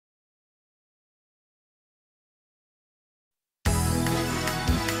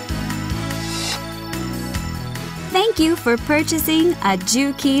Thank you for purchasing a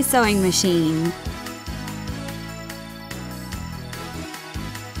JUKI sewing machine.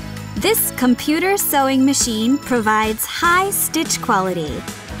 This computer sewing machine provides high stitch quality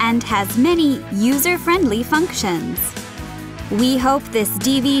and has many user-friendly functions. We hope this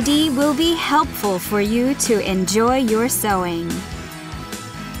DVD will be helpful for you to enjoy your sewing.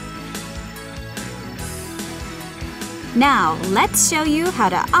 Now, let's show you how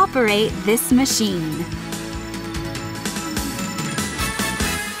to operate this machine.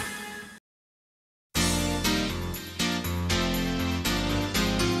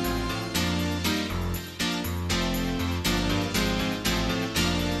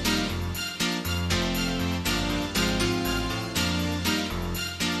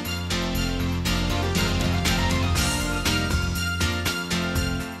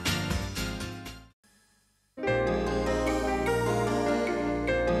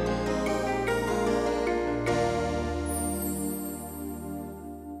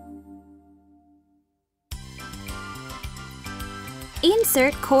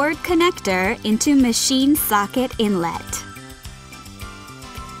 Insert cord connector into machine socket inlet.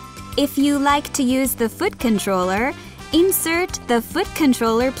 If you like to use the foot controller, insert the foot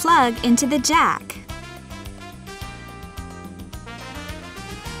controller plug into the jack.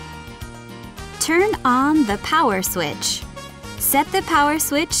 Turn on the power switch. Set the power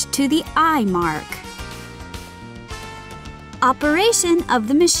switch to the I mark. Operation of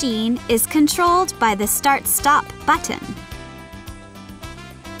the machine is controlled by the Start-Stop button.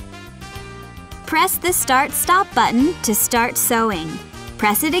 Press the Start-Stop button to start sewing.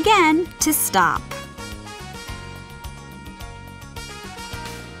 Press it again to stop.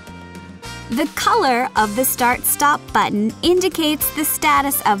 The color of the Start-Stop button indicates the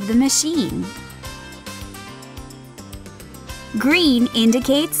status of the machine. Green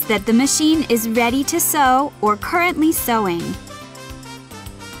indicates that the machine is ready to sew or currently sewing.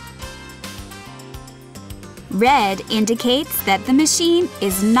 Red indicates that the machine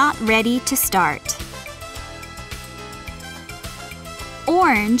is not ready to start.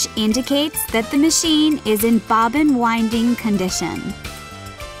 Orange indicates that the machine is in bobbin winding condition.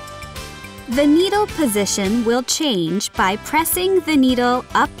 The needle position will change by pressing the needle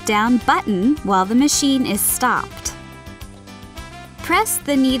up-down button while the machine is stopped. Press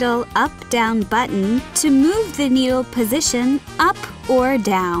the needle up-down button to move the needle position up or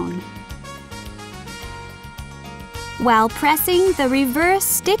down. While pressing the reverse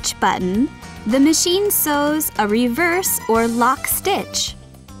stitch button, the machine sews a reverse or lock stitch.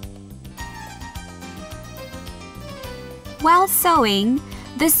 While sewing,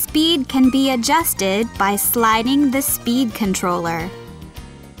 the speed can be adjusted by sliding the speed controller.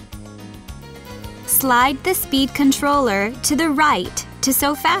 Slide the speed controller to the right to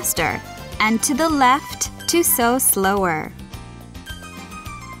sew faster and to the left to sew slower.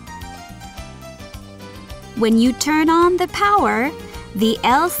 When you turn on the power, the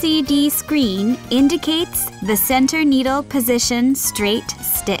LCD screen indicates the center needle position straight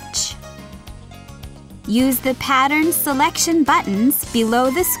stitch. Use the pattern selection buttons below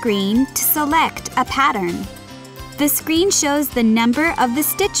the screen to select a pattern. The screen shows the number of the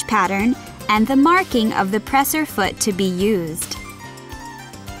stitch pattern and the marking of the presser foot to be used.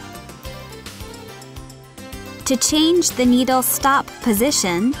 To change the needle stop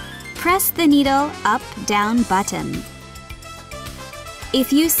position, press the needle up-down button.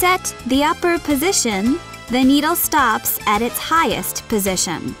 If you set the upper position, the needle stops at its highest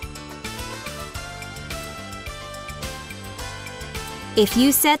position. If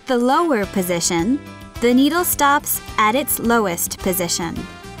you set the lower position, the needle stops at its lowest position.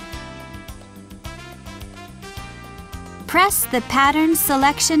 Press the Pattern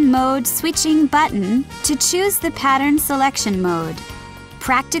Selection Mode switching button to choose the pattern selection mode: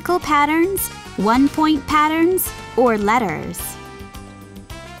 practical patterns, one-point patterns, or letters.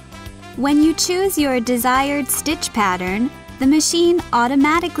 When you choose your desired stitch pattern, the machine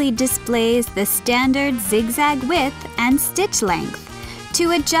automatically displays the standard zigzag width and stitch length.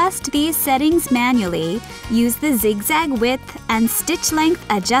 To adjust these settings manually, use the zigzag width and stitch length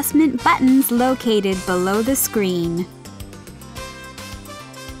adjustment buttons located below the screen.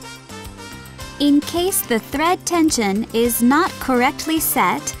 In case the thread tension is not correctly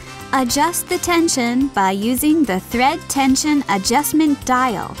set, adjust the tension by using the Thread Tension Adjustment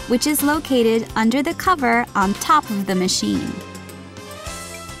dial, which is located under the cover on top of the machine.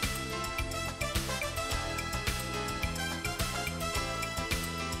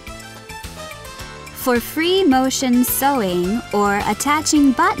 For free motion sewing or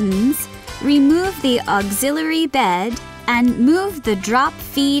attaching buttons, remove the auxiliary bed and move the drop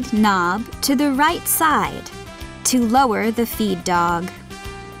feed knob to the right side. to lower the feed dog.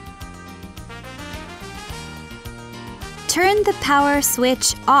 Turn the power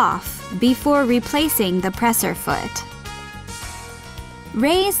switch off before replacing the presser foot.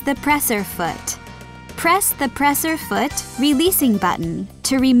 Raise the presser foot. Press the presser foot releasing button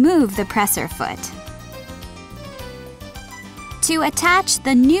to remove the presser foot. To attach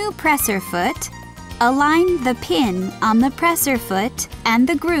the new presser foot, align the pin on the presser foot and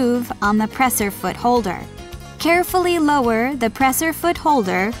the groove on the presser foot holder. Carefully lower the presser foot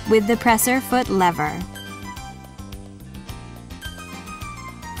holder with the presser foot lever.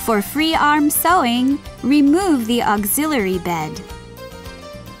 For free arm sewing, remove the auxiliary bed.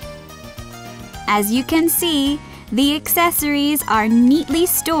 As you can see, the accessories are neatly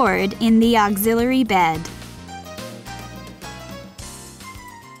stored in the auxiliary bed.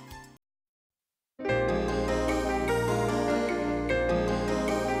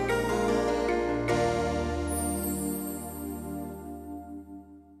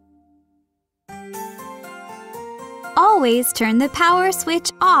 Always turn the power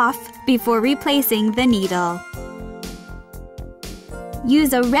switch off before replacing the needle.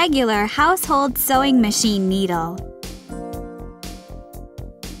 Use a regular household sewing machine needle.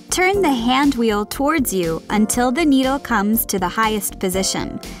 Turn the hand wheel towards you until the needle comes to the highest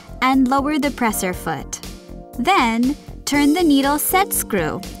position and lower the presser foot. Then, turn the needle set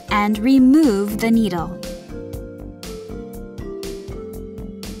screw and remove the needle.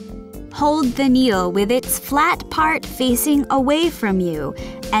 Hold the needle with its flat part facing away from you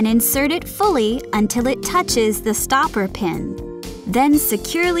and insert it fully until it touches the stopper pin. Then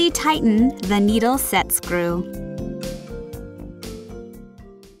securely tighten the needle set screw.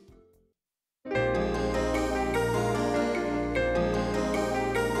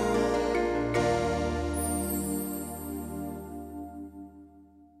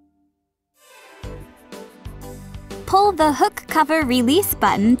 Pull the hook cover release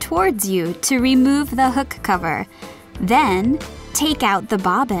button towards you to remove the hook cover. Then, take out the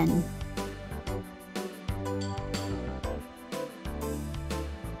bobbin.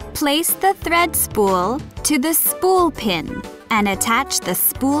 Place the thread spool to the spool pin and attach the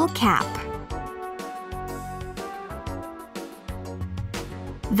spool cap.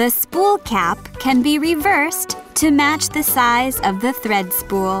 The spool cap can be reversed to match the size of the thread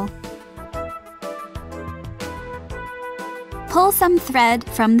spool. Pull some thread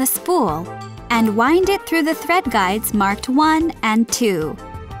from the spool and wind it through the thread guides marked 1 and 2.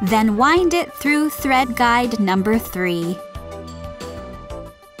 Then wind it through thread guide number 3.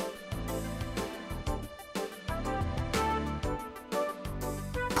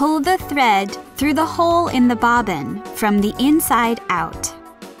 Pull the thread through the hole in the bobbin from the inside out.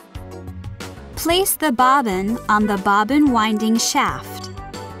 Place the bobbin on the bobbin winding shaft.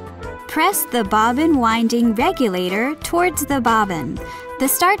 Press the bobbin winding regulator towards the bobbin. The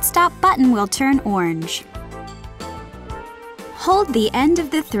start-stop button will turn orange. Hold the end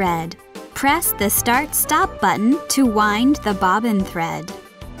of the thread. Press the start-stop button to wind the bobbin thread.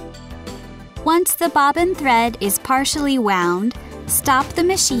 Once the bobbin thread is partially wound, stop the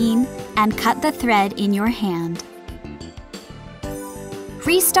machine and cut the thread in your hand.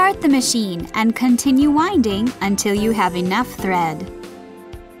 Restart the machine and continue winding until you have enough thread.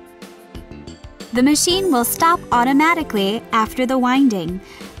 The machine will stop automatically after the winding,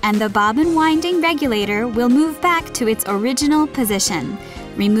 and the bobbin winding regulator will move back to its original position.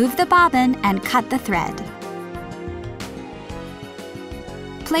 Remove the bobbin and cut the thread.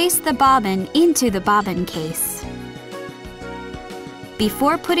 Place the bobbin into the bobbin case.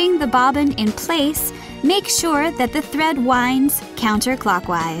 Before putting the bobbin in place, make sure that the thread winds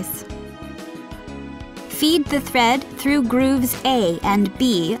counterclockwise. Feed the thread through grooves A and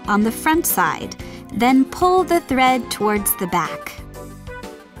B on the front side, then pull the thread towards the back.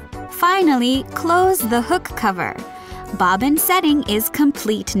 Finally, close the hook cover. Bobbin setting is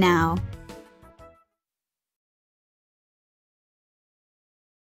complete now.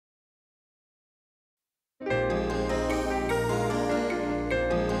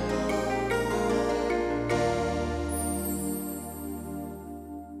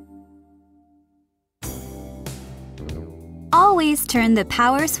 Always turn the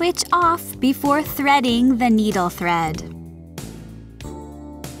power switch off before threading the needle thread.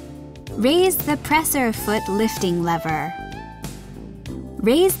 Raise the presser foot lifting lever.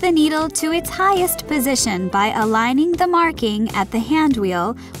 Raise the needle to its highest position by aligning the marking at the hand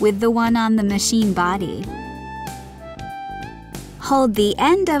wheel with the one on the machine body. Hold the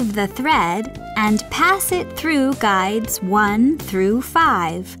end of the thread and pass it through guides 1 through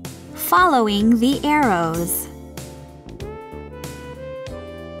 5, following the arrows.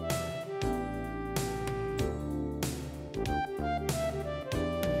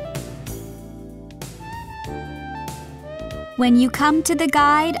 When you come to the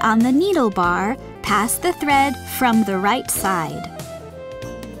guide on the needle bar, pass the thread from the right side.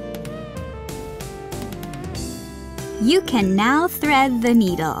 You can now thread the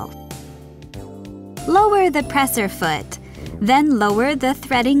needle. Lower the presser foot, then lower the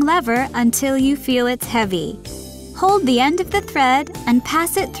threading lever until you feel it's heavy. Hold the end of the thread and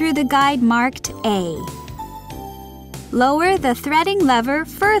pass it through the guide marked A. Lower the threading lever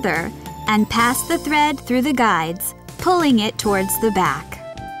further and pass the thread through the guides, pulling it towards the back.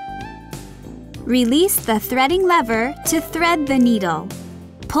 Release the threading lever to thread the needle.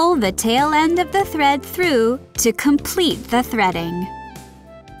 Pull the tail end of the thread through to complete the threading.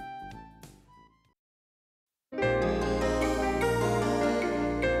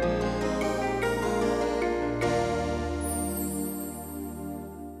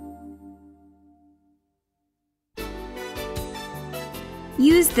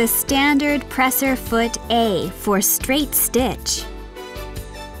 Use the standard presser foot A for straight stitch.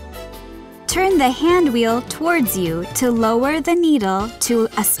 Turn the hand wheel towards you to lower the needle to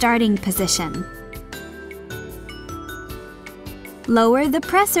a starting position. Lower the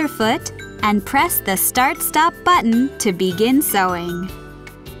presser foot and press the Start-Stop button to begin sewing.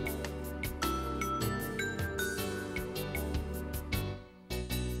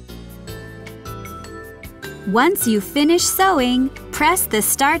 Once you finish sewing, press the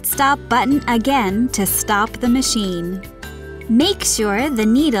Start-Stop button again to stop the machine. Make sure the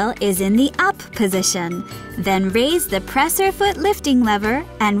needle is in the up position, then raise the presser foot lifting lever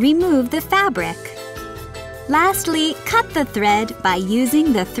and remove the fabric. Lastly, cut the thread by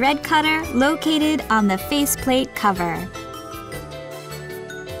using the thread cutter located on the faceplate cover.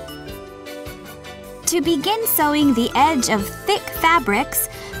 To begin sewing the edge of thick fabrics,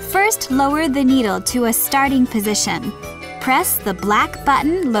 first lower the needle to a starting position. Press the black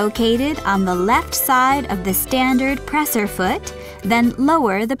button located on the left side of the standard presser foot, then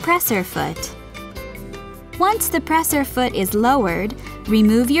lower the presser foot. Once the presser foot is lowered,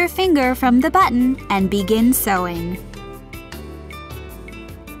 remove your finger from the button and begin sewing.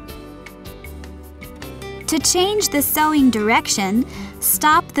 To change the sewing direction,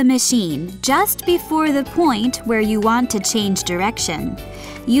 stop the machine just before the point where you want to change direction.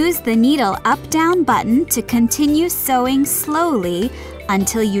 Use the needle up-down button to continue sewing slowly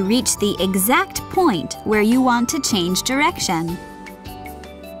until you reach the exact point where you want to change direction.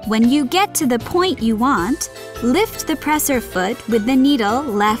 When you get to the point you want, lift the presser foot with the needle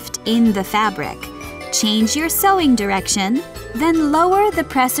left in the fabric. Change your sewing direction, then lower the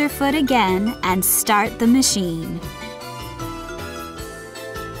presser foot again and start the machine.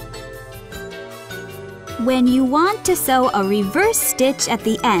 When you want to sew a reverse stitch at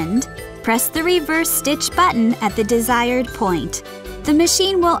the end, press the reverse stitch button at the desired point. The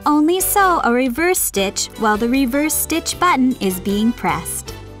machine will only sew a reverse stitch while the reverse stitch button is being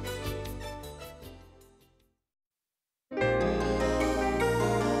pressed.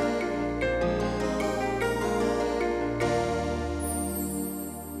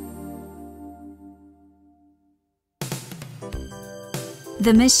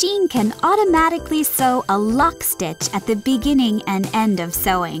 The machine can automatically sew a lock stitch at the beginning and end of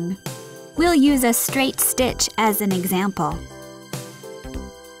sewing. We'll use a straight stitch as an example.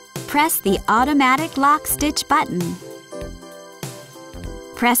 Press the automatic lock stitch button.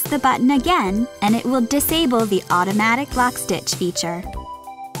 Press the button again and it will disable the automatic lock stitch feature.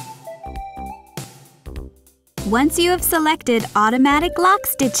 Once you have selected automatic lock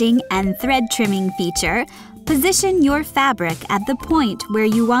stitching and thread trimming feature, position your fabric at the point where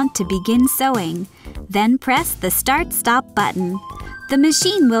you want to begin sewing. Then press the Start-Stop button. The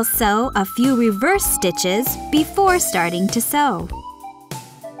machine will sew a few reverse stitches before starting to sew.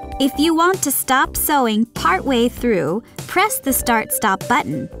 If you want to stop sewing partway through, press the Start-Stop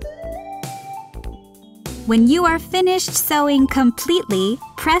button. When you are finished sewing completely,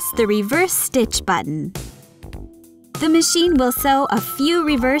 press the reverse stitch button. The machine will sew a few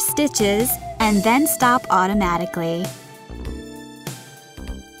reverse stitches and then stop automatically.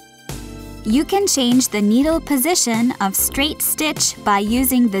 You can change the needle position of straight stitch by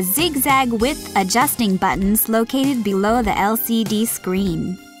using the zigzag width adjusting buttons located below the LCD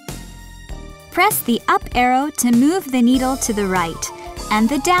screen. Press the up arrow to move the needle to the right and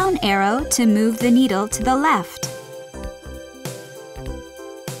the down arrow to move the needle to the left.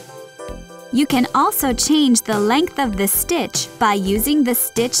 You can also change the length of the stitch by using the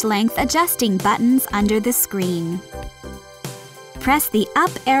stitch length adjusting buttons under the screen. Press the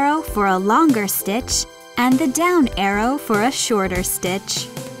up arrow for a longer stitch and the down arrow for a shorter stitch.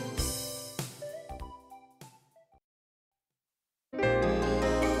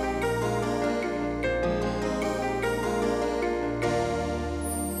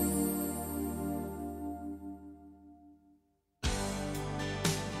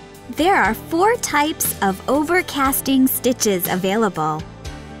 There are 4 types of overcasting stitches available.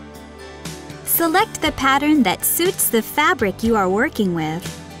 Select the pattern that suits the fabric you are working with.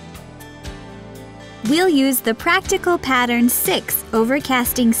 We'll use the Practical Pattern 6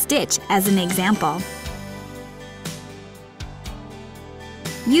 overcasting stitch as an example.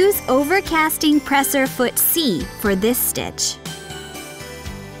 Use overcasting presser foot C for this stitch.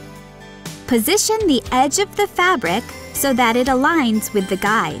 Position the edge of the fabric so that it aligns with the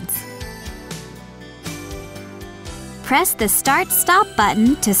guides. Press the Start-Stop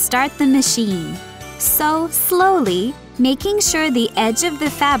button to start the machine. Sew slowly, making sure the edge of the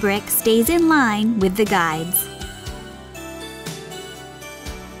fabric stays in line with the guides.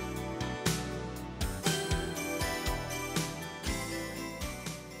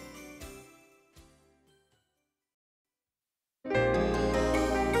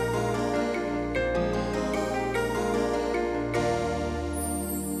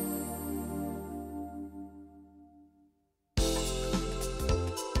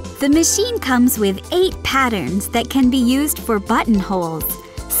 The machine comes with 8 patterns that can be used for buttonholes.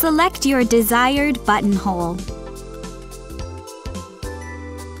 Select your desired buttonhole.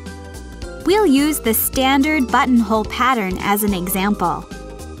 We'll use the standard buttonhole pattern as an example.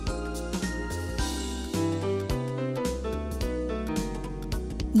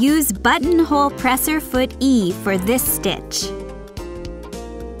 Use buttonhole presser foot E for this stitch.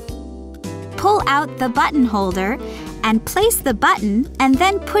 Pull out the button holder and place the button and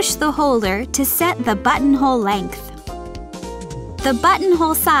then push the holder to set the buttonhole length. The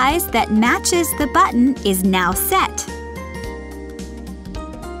buttonhole size that matches the button is now set.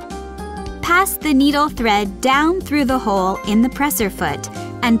 Pass the needle thread down through the hole in the presser foot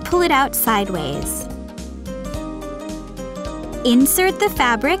and pull it out sideways. Insert the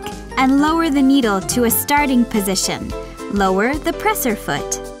fabric and lower the needle to a starting position. Lower the presser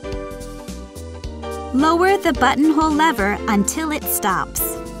foot. Lower the buttonhole lever until it stops.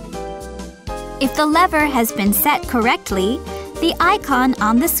 If the lever has been set correctly, the icon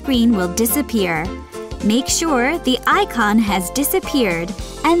on the screen will disappear. Make sure the icon has disappeared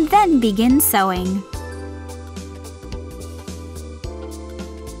and then begin sewing.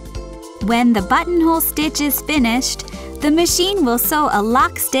 When the buttonhole stitch is finished, the machine will sew a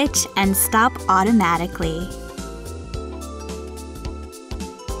lock stitch and stop automatically.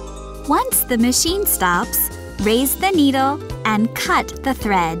 Once the machine stops, raise the needle and cut the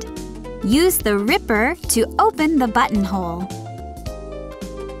thread. Use the ripper to open the buttonhole.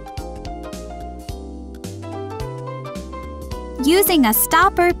 Using a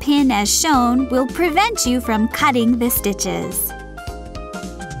stopper pin as shown will prevent you from cutting the stitches.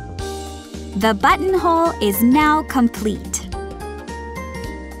 The buttonhole is now complete.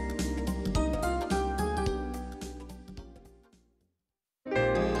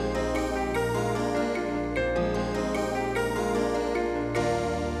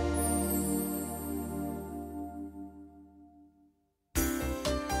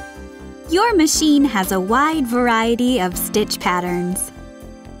 Your machine has a wide variety of stitch patterns.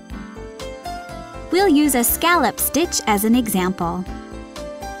 We'll use a scallop stitch as an example.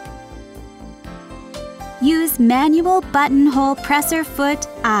 Use manual buttonhole presser foot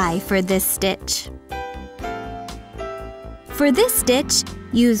I for this stitch. For this stitch,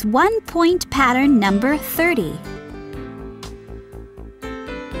 use 1-point pattern number 30.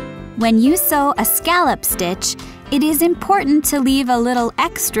 When you sew a scallop stitch, it is important to leave a little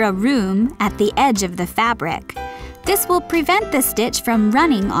extra room at the edge of the fabric. This will prevent the stitch from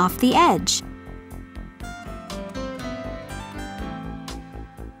running off the edge.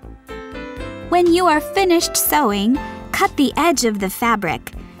 When you are finished sewing, cut the edge of the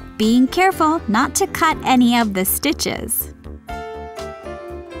fabric, being careful not to cut any of the stitches.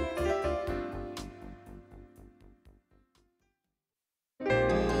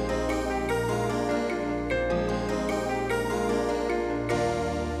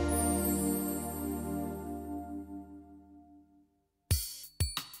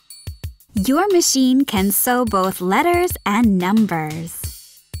 Your machine can sew both letters and numbers.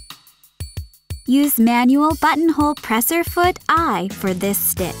 Use manual buttonhole presser foot I for this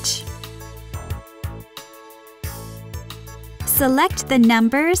stitch. Select the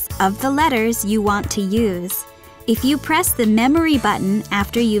numbers of the letters you want to use. If you press the memory button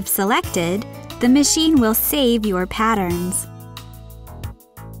after you've selected, the machine will save your patterns.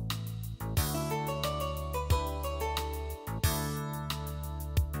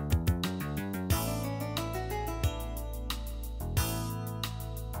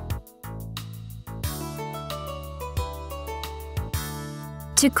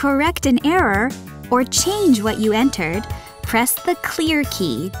 To correct an error or change what you entered, press the clear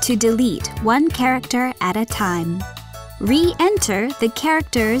key to delete one character at a time. Re-enter the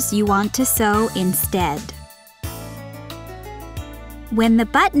characters you want to sew instead. When the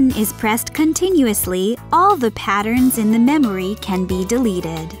button is pressed continuously, all the patterns in the memory can be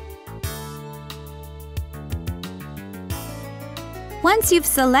deleted. Once you've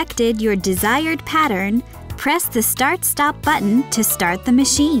selected your desired pattern, press the Start/Stop button to start the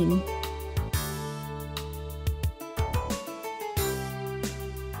machine.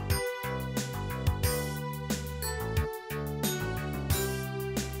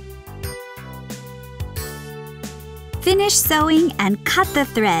 Finish sewing and cut the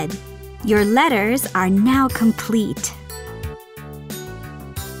thread. Your letters are now complete.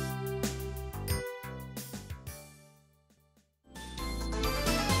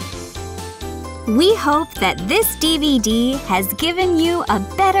 We hope that this DVD has given you a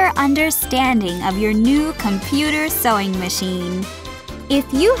better understanding of your new computer sewing machine. If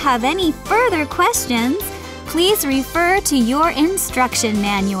you have any further questions, please refer to your instruction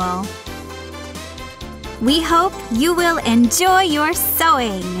manual. We hope you will enjoy your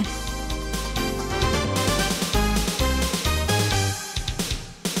sewing!